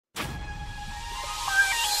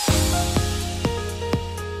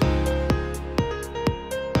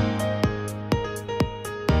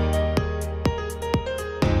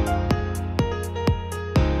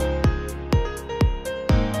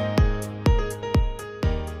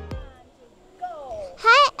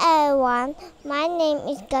everyone, my name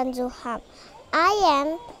is Johan. I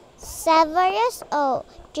am 7 years old.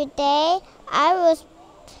 Today I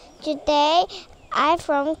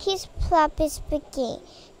from Kids Public Speaking.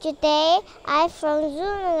 Today I from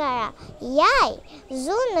Zoo Negara. Yay!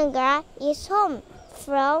 Zoo Negara is home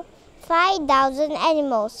from 5,000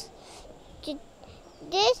 animals.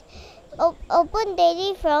 This open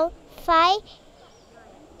daily from 9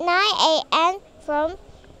 a.m. from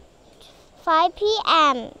 5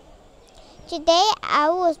 p.m. Today I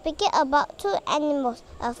will speak about 2 animals.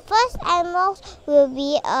 The first animal will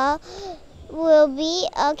be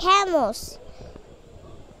camels.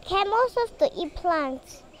 Camels have to eat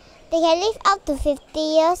plants. They can live up to 50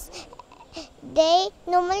 years. They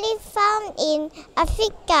normally found in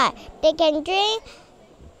Africa. They can drink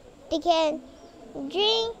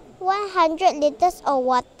 100 liters of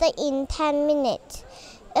water in 10 minutes.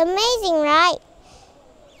 Amazing, right?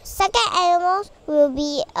 Second animal will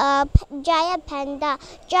be a Jaya panda.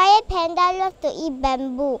 Jaya panda love to eat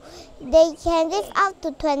bamboo. They can live up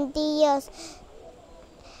to 20 years.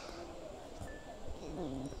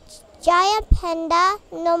 Jaya panda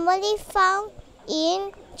normally found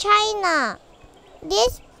in China.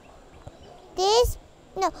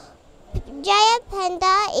 Jaya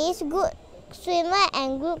panda is good swimmer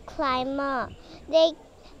and good climber. They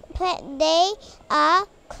are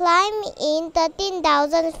climbing in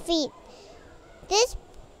 13,000 feet. This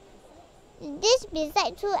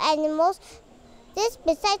besides two animals,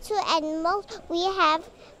 we have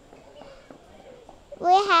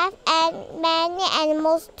many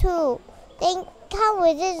animals too. Then come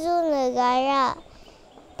visit Zoo Negara.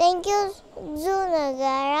 Thank you, Zoo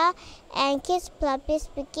Negara and Kids Public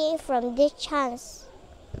Speaking from this chance.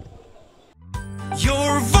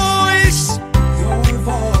 Your voice